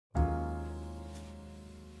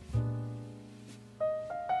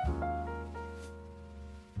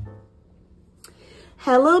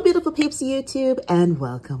Hello beautiful peeps YouTube, and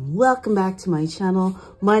welcome back to my channel.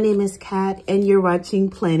 My name is Kat and you're watching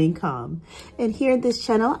Planning Calm. And here in this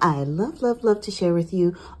channel I love to share with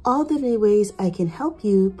you all the many ways I can help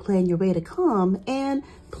you plan your way to calm and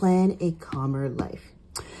plan a calmer life.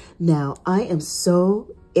 Now I am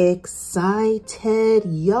so excited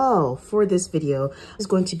y'all for this video. It's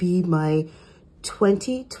going to be my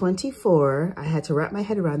 2024, I had to wrap my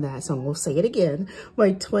head around that, so I'm gonna say it again,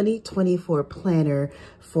 my 2024 planner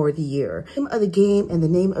for the year. The name of the game and the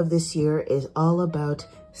name of this year is all about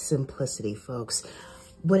simplicity, folks.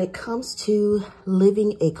 When it comes to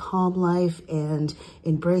living a calm life and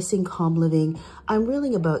embracing calm living, I'm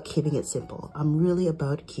really about keeping it simple.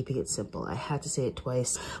 I had to say it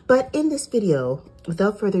twice. But in this video,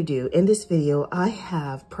 without further ado, in this video, I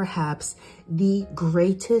have perhaps the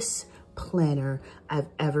greatest planner I've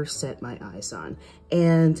ever set my eyes on,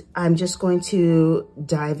 and I'm just going to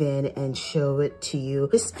dive in and show it to you.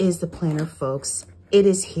 This is the planner, folks. It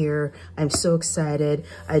is here. I'm so excited.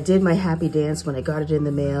 I did my happy dance when I got it in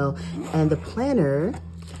the mail, and the planner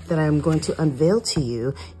that I'm going to unveil to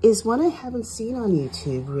you is one I haven't seen on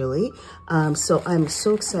YouTube really. So I'm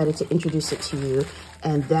so excited to introduce it to you,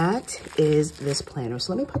 and that is this planner.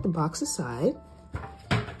 So let me put the box aside.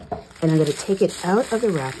 And I'm gonna take it out of the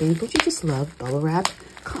wrapping. Don't you just love bubble wrap?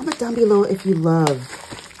 Comment down below if you love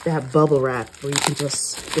that bubble wrap where you can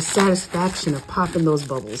just, the satisfaction of popping those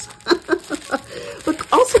bubbles. But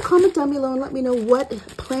also comment down below and let me know what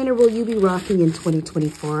planner will you be rocking in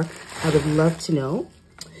 2024. I would love to know.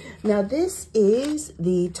 Now this is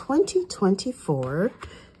the 2024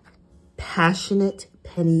 Passionate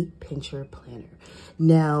Penny Pincher Planner.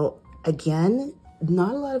 Now, again,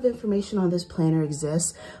 not a lot of information on this planner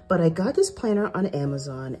exists, but I got this planner on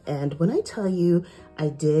Amazon, and when I tell you I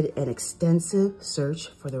did an extensive search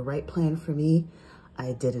for the right plan for me,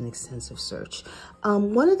 I did an extensive search.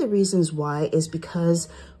 One of the reasons why is because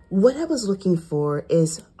what I was looking for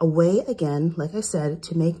is a way, again, like I said,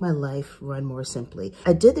 to make my life run more simply.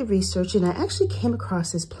 I did the research and I actually came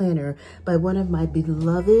across this planner by one of my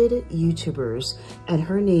beloved YouTubers, and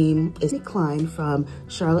her name is Klein from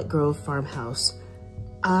Charlotte Grove Farmhouse.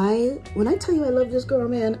 When I tell you I love this girl,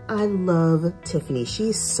 man, I love Tiffany.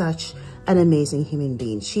 She's such an amazing human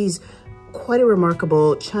being. She's quite a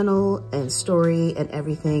remarkable channel and story and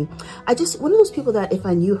everything. One of those people that if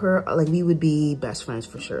I knew her, like, we would be best friends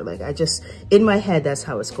for sure. Like, in my head, that's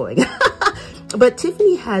how it's going. But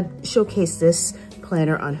Tiffany had showcased this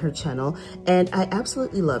planner on her channel, and I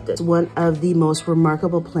absolutely loved it. It's one of the most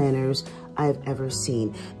remarkable planners I've ever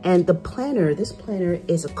seen. And the planner, this planner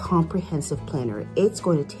is a comprehensive planner. It's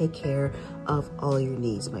going to take care of all your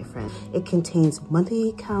needs, my friend. It contains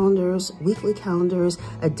monthly calendars, weekly calendars,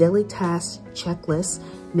 a daily task checklist.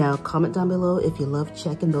 Now, comment down below if you love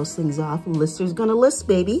checking those things off. Lister's gonna list,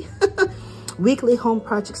 baby. Weekly home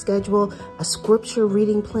project schedule, a scripture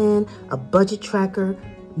reading plan, a budget tracker,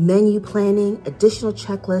 menu planning, additional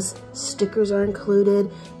checklists, stickers are included,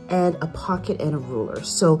 and a pocket and a ruler.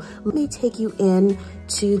 So let me take you in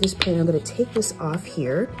to this planner. I'm gonna take this off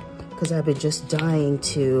here because I've been just dying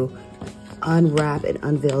to unwrap and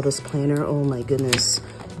unveil this planner. Oh my goodness,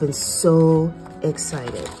 I've been so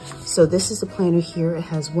excited. So this is the planner here. It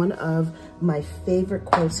has one of my favorite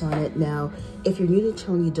quotes on it. Now, if you're new to the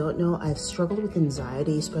channel and you don't know, I've struggled with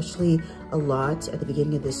anxiety, especially a lot at the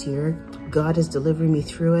beginning of this year. God is delivering me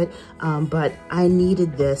through it, but I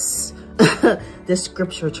needed this, this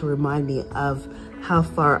scripture to remind me of how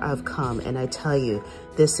far I've come. And I tell you,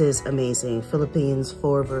 this is amazing. Philippians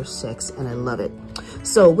 4 verse 6, and I love it.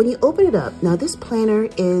 So when you open it up, now this planner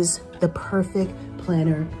is the perfect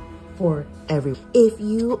planner for everyone. If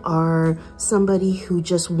you are somebody who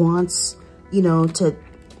just wants, you know, to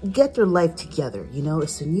get their life together, you know,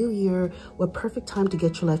 it's a new year, what perfect time to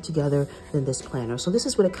get your life together than this planner. So this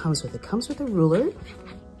is what it comes with. It comes with a ruler,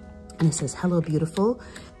 and it says, hello, beautiful.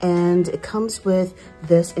 And it comes with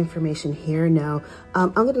this information here. Now,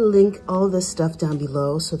 I'm going to link all this stuff down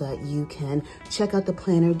below so that you can check out the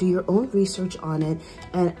planner, do your own research on it,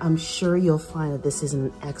 and I'm sure you'll find that this is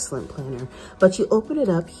an excellent planner. But you open it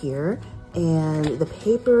up here, and the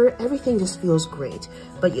paper, everything just feels great.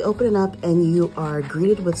 But you open it up and you are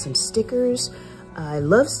greeted with some stickers. I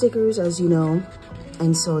love stickers, as you know,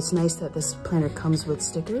 and so it's nice that this planner comes with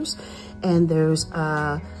stickers. And there's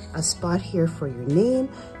a spot here for your name.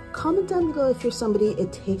 Comment down below if you're somebody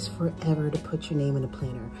it takes forever to put your name in a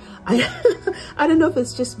planner. I don't know if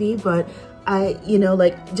it's just me, but you know,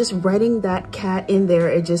 like, just writing that cat in there,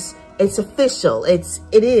 it's official. It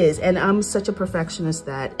is, and I'm such a perfectionist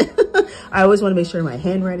that I always want to make sure my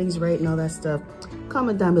handwriting's right and all that stuff.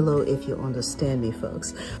 Comment down below if you understand me,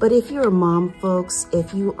 folks. But if you're a mom, folks,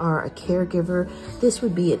 if you are a caregiver, this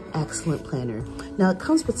would be an excellent planner. Now, it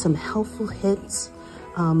comes with some helpful hints,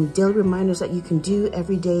 daily reminders that you can do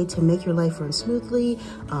every day to make your life run smoothly,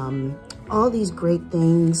 all these great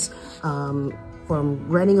things, from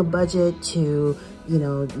running a budget to, you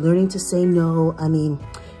know, learning to say no. I mean,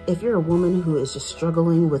 if you're a woman who is just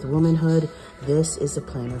struggling with womanhood, this is a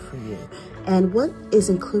planner for you. And what is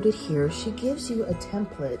included here, she gives you a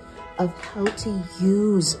template of how to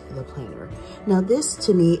use the planner. Now, this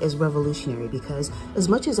to me is revolutionary because as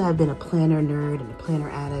much as I've been a planner nerd and a planner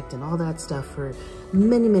addict and all that stuff for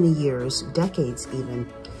many, many years, decades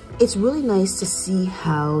even, it's really nice to see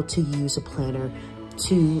how to use a planner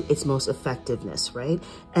to its most effectiveness, right?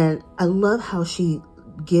 And I love how she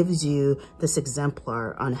gives you this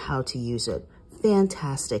exemplar on how to use it.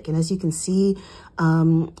 Fantastic. And as you can see,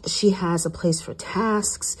 she has a place for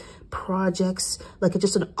tasks, projects, like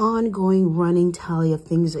just an ongoing running tally of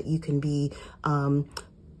things that you can be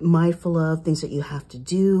mindful of, things that you have to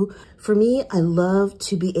do. For me, I love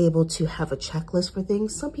to be able to have a checklist for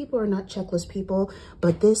things. Some people are not checklist people,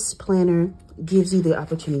 but this planner gives you the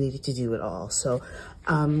opportunity to do it all. So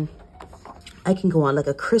I can go on like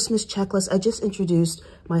a Christmas checklist. I just introduced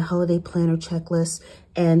my holiday planner checklist,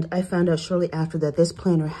 and I found out shortly after that this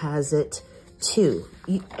planner has it too.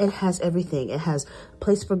 It has everything. It has a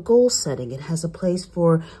place for goal setting. It has a place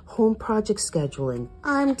for home project scheduling.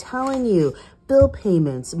 I'm telling you, bill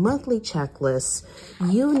payments, monthly checklists,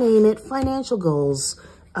 you name it, financial goals,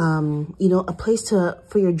 you know, a place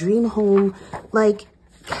for your dream home, like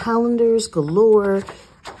calendars galore,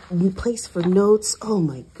 place for notes. Oh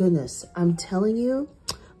my goodness, I'm telling you,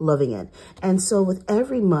 loving it. And so with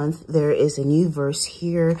every month, there is a new verse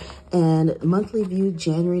here, and monthly view,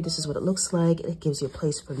 January, this is what it looks like. It gives you a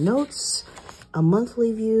place for notes, a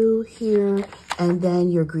monthly view here, and then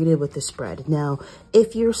you're greeted with the spread. Now,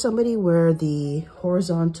 if you're somebody where the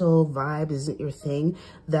horizontal vibe isn't your thing,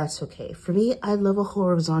 that's okay. For me, I love a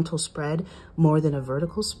horizontal spread more than a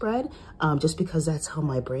vertical spread, just because that's how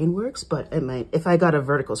my brain works. But if I got a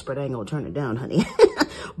vertical spread, I ain't gonna turn it down, honey.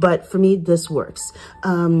 But for me, this works.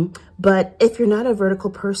 But if you're not a vertical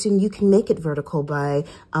person, you can make it vertical by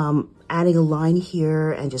adding a line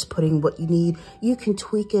here and just putting what you need. You can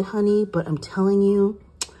tweak it, honey, but I'm telling you,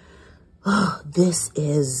 oh, this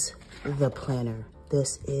is the planner.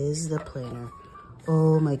 This is the planner.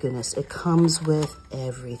 Oh my goodness, it comes with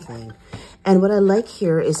everything. And what I like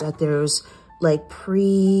here is that there's like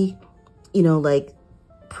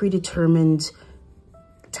predetermined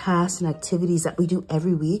tasks and activities that we do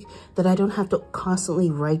every week that I don't have to constantly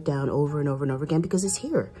write down over and over and over again because it's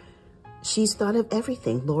here. She's thought of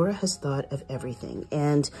everything. Laura has thought of everything.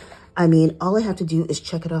 And I mean, all I have to do is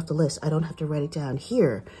check it off the list. I don't have to write it down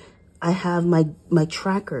here. I have my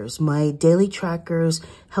trackers, my daily trackers,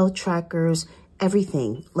 health trackers,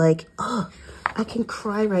 everything. Like, oh, I can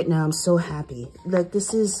cry right now. I'm so happy. Like,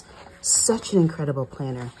 this is such an incredible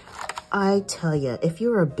planner. I tell you, if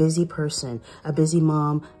you're a busy person, a busy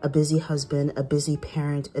mom, a busy husband, a busy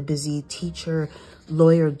parent, a busy teacher,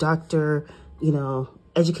 lawyer, doctor, you know,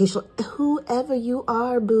 educational, whoever you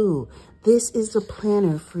are, boo, this is the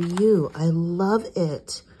planner for you. I love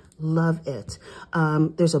it. Love it.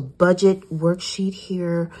 There's a budget worksheet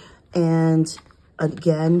here, and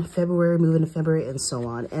again, February, moving to February, and so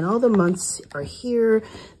on. And all the months are here.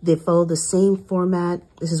 They follow the same format.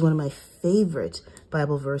 This is one of my favorite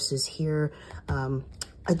Bible verses here. I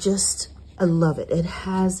love it. It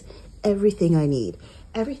has everything I need.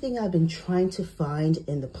 Everything I've been trying to find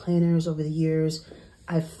in the planners over the years,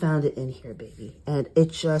 I've found it in here, baby. And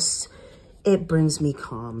it brings me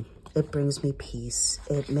calm. It brings me peace.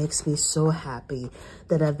 It makes me so happy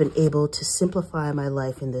that I've been able to simplify my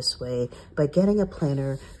life in this way by getting a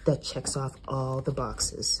planner that checks off all the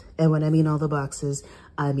boxes. And when I mean all the boxes,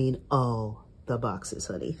 I mean all the boxes,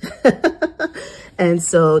 honey. And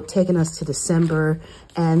so taking us to December,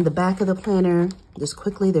 and the back of the planner, just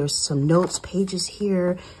quickly, there's some notes pages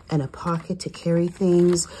here and a pocket to carry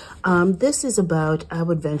things. This is about, I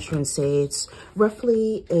would venture and say it's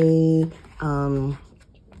roughly a,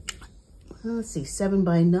 let's see,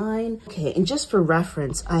 7x9. Okay, and just for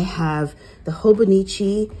reference, I have the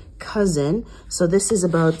Hobonichi Cousin. So this is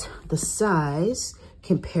about the size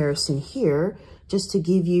comparison here, just to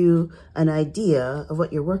give you an idea of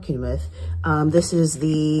what you're working with. This is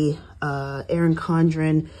the Erin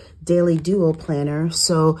Condren Daily Duo Planner.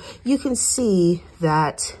 So you can see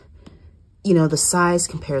that, you know, the size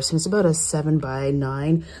comparison is about a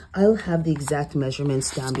 7x9. I'll have the exact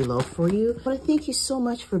measurements down below for you. I want to thank you so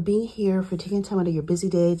much for being here, for taking time out of your busy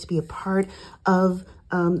day to be a part of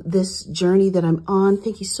this journey that I'm on.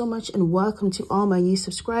 Thank you so much, and welcome to all my new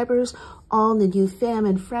subscribers, all the new fam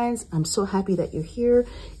and friends. I'm so happy that you're here.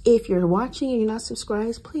 If you're watching and you're not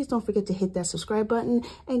subscribed, please don't forget to hit that subscribe button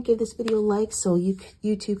and give this video a like so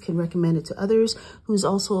YouTube can recommend it to others who's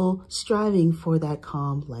also striving for that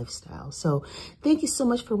calm lifestyle. So thank you so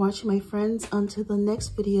much for watching, my friends. Until the next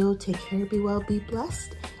video, take care, be well, be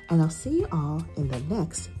blessed, and I'll see you all in the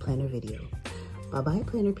next planner video. Bye-bye,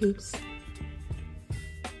 planner peeps.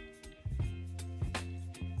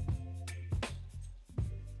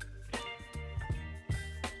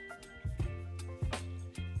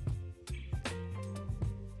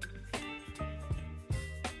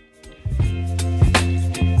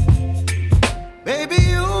 Baby,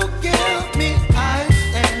 you give me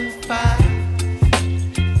ice and fire.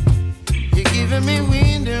 You're giving me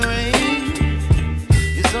wind and rain.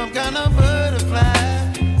 You're some kind of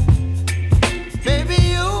butterfly. Baby,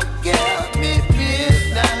 you give me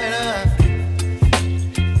midnight.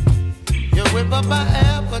 You whip up my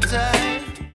appetite.